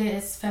can find it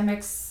as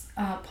Femex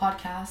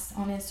podcast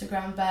on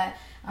Instagram, but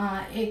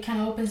it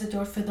kind of opens the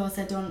door for those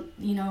that don't,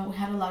 we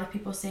had a lot of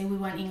people say we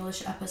want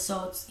English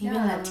episodes, even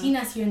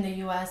Latinas here in the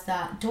US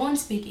that don't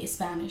speak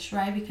Spanish,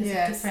 right? Because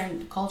of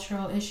different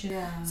cultural issues.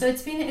 Yeah. So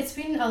it's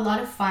been a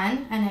lot of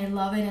fun, and I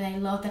love it, and I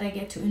love that I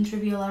get to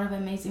interview a lot of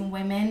amazing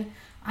women.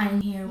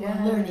 I'm here,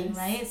 we're learning,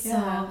 right?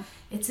 So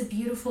it's a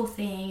beautiful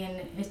thing, and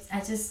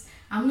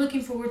I'm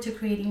looking forward to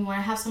creating more.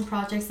 I have some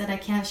projects that I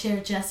can't share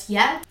just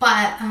yet,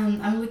 but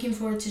I'm looking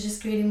forward to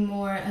just creating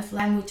more of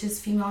FLAM, which is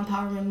Female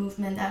Empowerment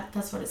Movement.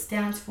 That's what it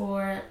stands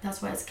for.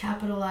 That's why it's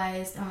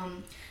capitalized.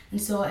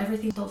 And so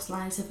everything those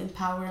lines of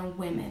empowering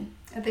women.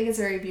 I think it's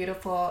very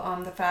beautiful,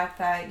 the fact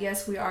that,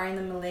 yes, we are in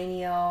the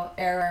millennial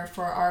era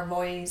for our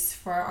voice,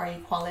 for our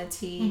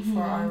equality,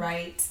 for our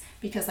rights.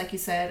 Because like you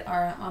said,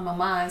 our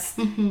mamas,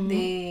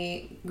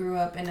 they grew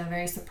up in a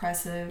very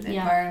suppressive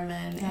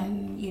environment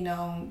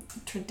and,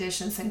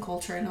 traditions and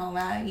culture and all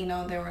that.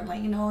 They were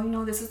like,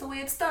 this is the way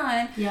it's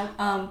done. Yeah.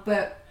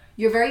 But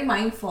you're very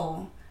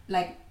mindful.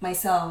 Like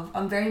myself,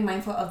 I'm very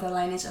mindful of the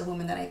lineage of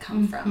women that I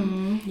come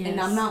from. Yes. And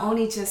I'm not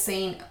only just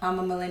saying I'm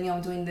a millennial,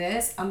 I'm doing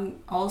this, I'm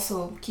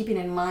also keeping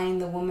in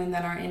mind the women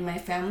that are in my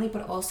family,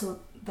 but also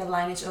the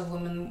lineage of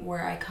women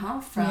where I come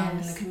from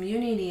in the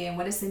community, and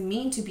what does it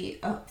mean to be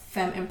a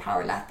femme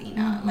empowered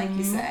Latina, like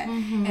you said,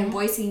 and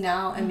voicing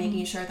out and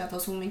making sure that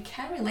those women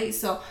can relate.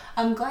 So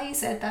I'm glad you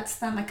said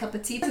that's not my cup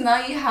of tea. But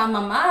now you have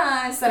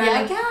mamas that are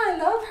like, I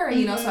love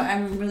her, so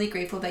I'm really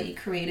grateful that you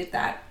created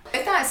that.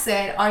 With that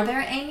said, are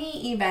there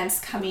any events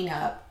coming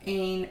up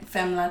in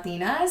Femme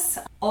Latinas?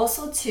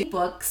 Also, to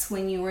books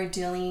when you were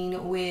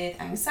dealing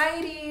with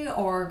anxiety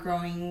or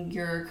growing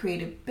your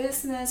creative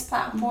business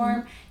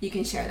platform, you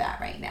can share that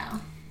right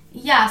now.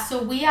 Yeah,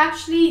 so we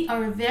actually,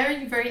 our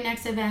very, very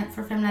next event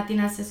for Femme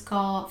Latinas is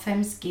called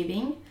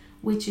Femsgiving,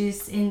 which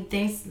is in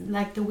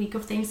the week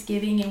of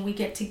Thanksgiving, and we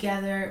get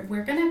together.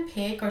 We're gonna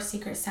pick our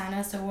secret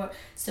Santa.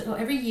 So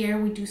every year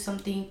we do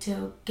something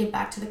to give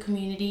back to the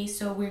community.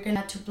 So we're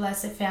gonna to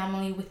bless a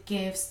family with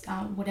gifts,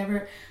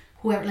 whoever,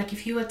 like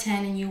if you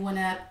attend and you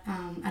wanna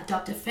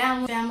adopt a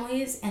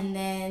families, and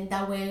then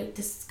that way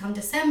come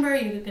December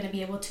you're gonna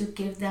be able to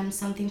give them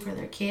something for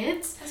their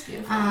kids. That's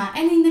beautiful.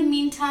 And in the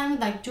meantime,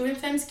 like during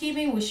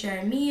Femsgiving, we share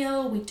a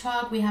meal, we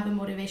talk, we have a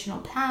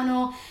motivational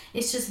panel.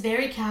 It's just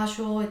very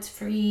casual, it's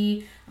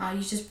free.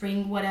 You just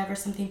bring whatever,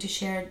 something to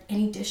share,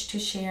 any dish to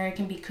share. It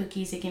can be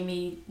cookies, it can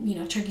be,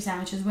 turkey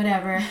sandwiches,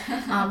 whatever.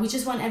 We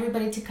just want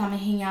everybody to come and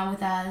hang out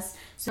with us.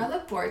 So I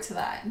look forward to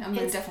that. I'm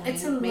going to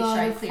definitely make sure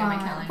I clear my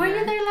calendar. Were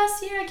you there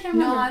last year? I can't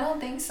remember. No, I don't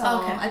think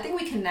so. Okay. I think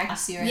we connected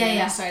last year, and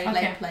then I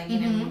started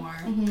plugging in more.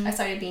 I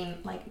started being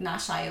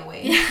not shy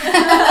away.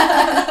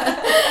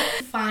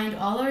 Find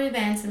all our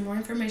events and more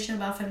information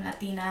about Femme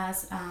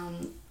Latinas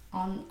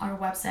on our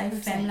website,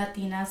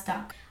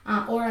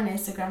 femlatinas.com, or on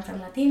Instagram,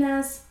 Femme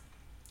Latinas.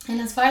 And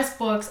as far as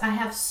books, I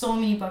have so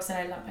many books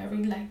that I love. I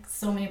read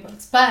so many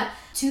books. But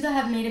two that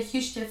have made a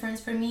huge difference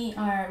for me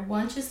are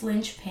one, just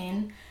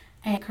Linchpin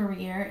and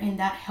Career, and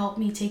that helped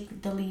me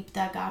take the leap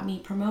that got me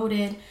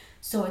promoted.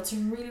 So it's a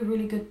really,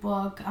 really good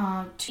book.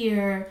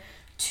 Here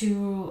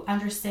to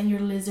understand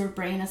your lizard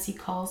brain, as he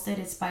calls it.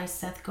 It's by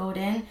Seth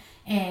Godin.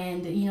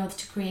 And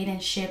to create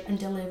and ship and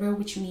deliver,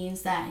 which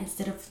means that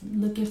instead of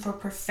looking for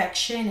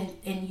perfection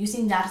and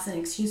using that as an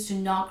excuse to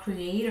not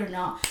create or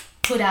not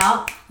put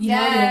out, your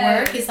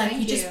work. It's like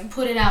you just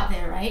put it out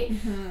there, right?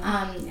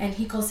 And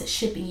he calls it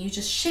shipping. You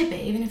just ship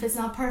it, even if it's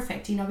not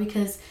perfect,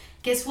 because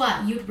guess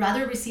what? You'd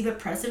rather receive a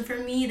present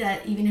from me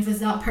that even if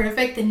it's not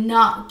perfect than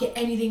not get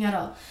anything at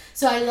all.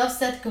 So I love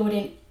Seth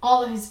Godin,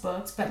 all of his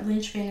books, but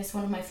Lynchpin is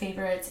one of my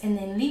favorites. And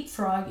then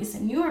Leapfrog is a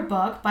newer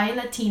book by a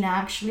Latina,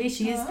 actually.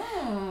 She's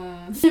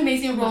an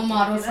amazing role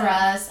model for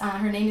us.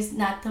 Her name is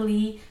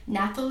Natalie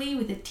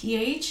with a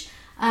TH.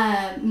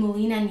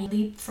 Molina.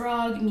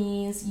 Leapfrog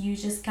means you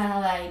just kind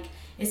of like,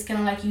 it's kind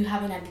of like you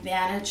have an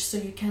advantage, so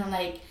you kind of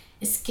like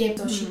escape.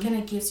 So she kind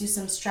of gives you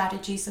some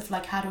strategies of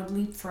like how to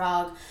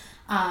leapfrog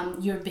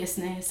your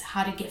business,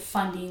 how to get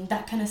funding,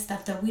 that kind of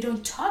stuff that we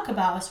don't talk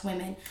about as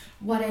women.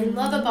 What I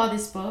love about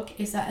this book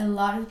is that a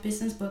lot of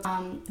business books,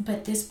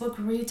 but this book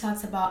really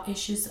talks about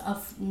issues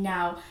of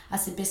now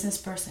as a business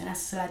person,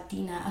 as a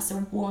Latina, as a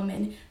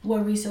woman,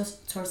 what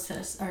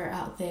resources are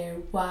out there,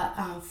 what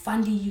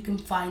funding you can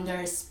find that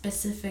are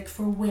specific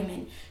for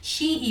women.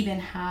 She even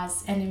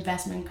has an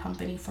investment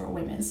company for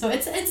women. So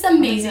it's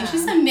amazing.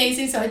 She's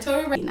amazing. So I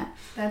totally recommend that.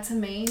 That's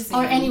amazing.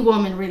 Or any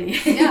woman, really.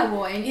 Yeah,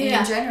 well, in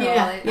general,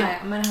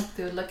 I'm going to have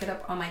to look it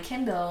up on my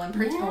Kindle and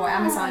or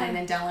Amazon and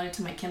then download it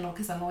to my Kindle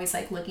because I'm always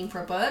like looking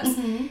for books.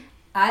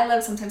 I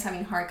love sometimes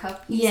having hard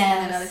copies,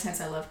 and then other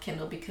times I love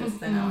Kindle because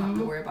then I don't have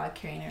to worry about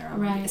carrying it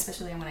around,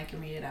 especially when I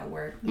can read it at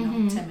work,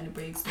 10-minute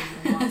breaks,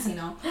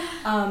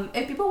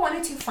 if people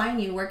wanted to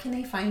find you, where can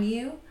they find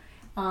you?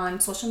 On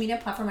social media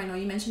platform, I know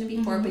you mentioned it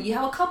before, but you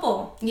have a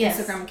couple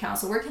Instagram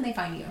accounts, so where can they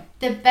find you?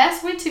 The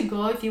best way to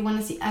go if you want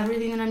to see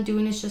everything that I'm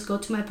doing is just go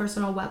to my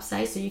personal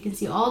website, so you can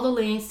see all the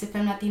links to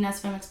Fem Latinas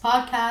Femix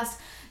podcast.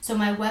 So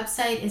my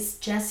website is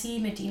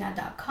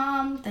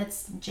jessiemedina.com.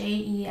 That's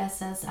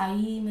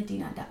JESSIE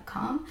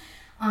Medina.com.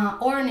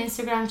 Or on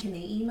Instagram. Can they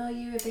email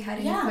you if they had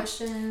any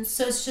questions?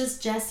 So it's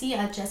just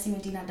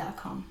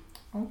jessie@jessiemedina.com.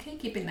 Okay,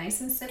 keep it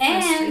nice and simple.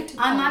 And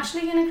I'm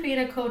actually going to create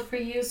a code for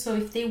you. So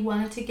if they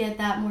wanted to get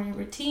that morning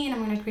routine,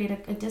 I'm going to create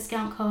a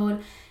discount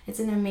code. It's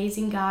an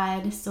amazing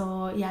guide.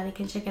 So yeah, they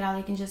can check it out.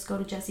 They can just go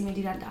to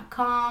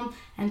jessiemedina.com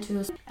and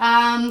to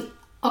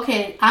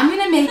okay, I'm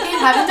going to make it.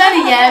 Haven't done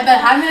it yet,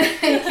 but I'm going to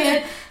make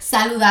it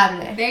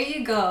saludable. There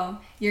you go.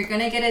 You're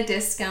going to get a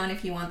discount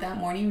if you want that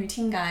morning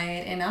routine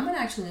guide. And I'm going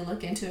to actually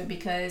look into it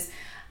because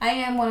I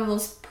am one of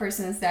those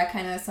persons that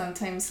kind of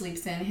sometimes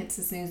sleeps in, hits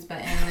the snooze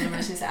button, and then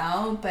rushes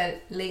out.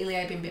 But lately,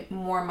 I've been a bit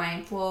more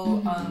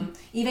mindful.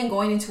 Even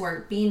going into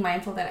work, being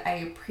mindful that I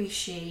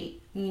appreciate,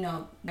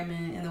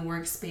 women in the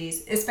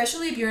workspace,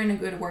 especially if you're in a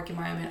good work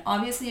environment.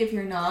 Obviously, if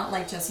you're not,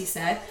 like Jessie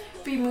said,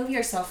 remove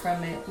yourself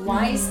from it.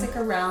 Why stick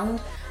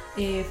around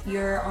if you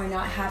are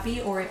not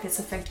happy or if it's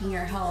affecting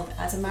your health?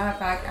 As a matter of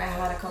fact, I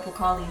had a couple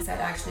colleagues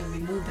that actually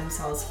removed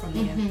themselves from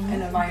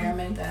an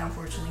environment that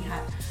unfortunately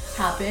had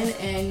happened,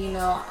 and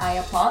I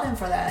applaud them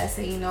for that. I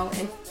say,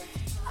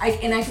 I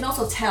can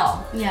also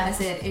tell. I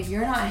said, if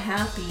you're not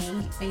happy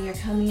and you're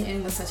coming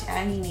in with such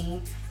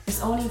agony, it's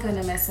only going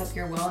to mess up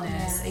your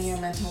wellness and your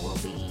mental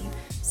well-being.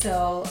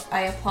 So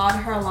I applaud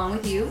her along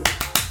with you.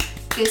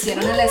 Que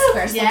hicieron el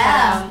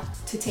esfuerzo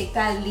to take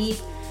that leap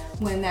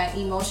when that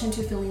emotion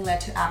to feeling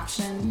led to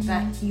action,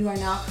 that you are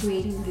now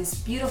creating this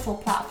beautiful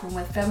platform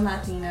with Fem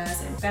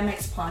Latinas and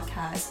Femix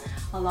podcast,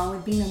 along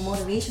with being a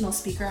motivational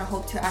speaker. I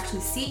hope to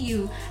actually see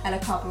you at a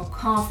couple of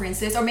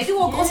conferences, or maybe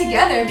we'll go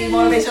together and be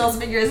motivational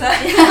speakers.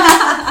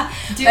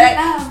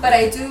 But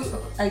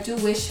I do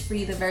wish for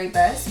you the very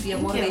best to be a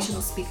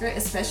motivational speaker,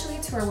 especially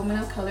to our women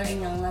of color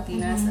and young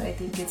Latinas. I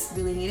think it's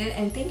really needed.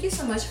 And thank you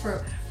so much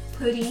for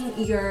putting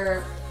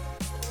your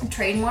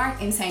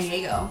trademark in San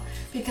Diego,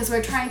 because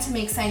we're trying to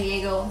make San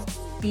Diego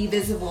be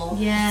visible.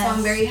 So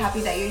I'm very happy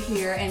that you're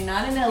here and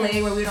not in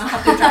LA where we don't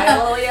have to drive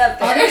all the way up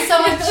there. There's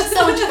so much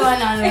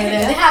going on over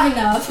there. They have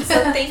enough.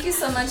 So thank you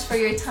so much for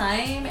your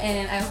time,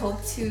 and I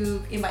hope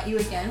to invite you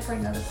again for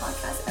another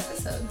podcast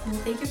episode. And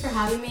thank you for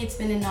having me. It's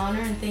been an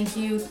honor, and thank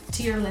you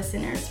to your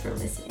listeners for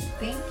listening.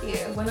 Thank you.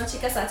 Bueno,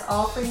 chicas, that's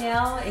all for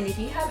now. And if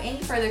you have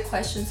any further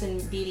questions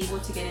and be able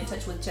to get in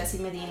touch with Jessie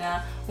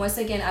Medina, once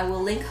again, I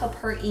will link up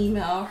her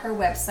email, her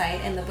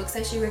website, and the books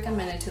that she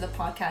recommended to the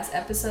podcast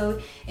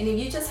episode. And if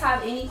you just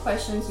have any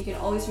questions, you can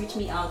always reach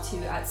me out to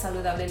at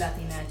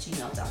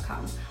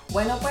saludablelatina@gmail.com.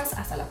 Bueno, pues,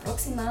 hasta la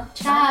próxima.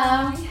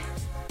 Ciao.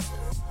 Bye.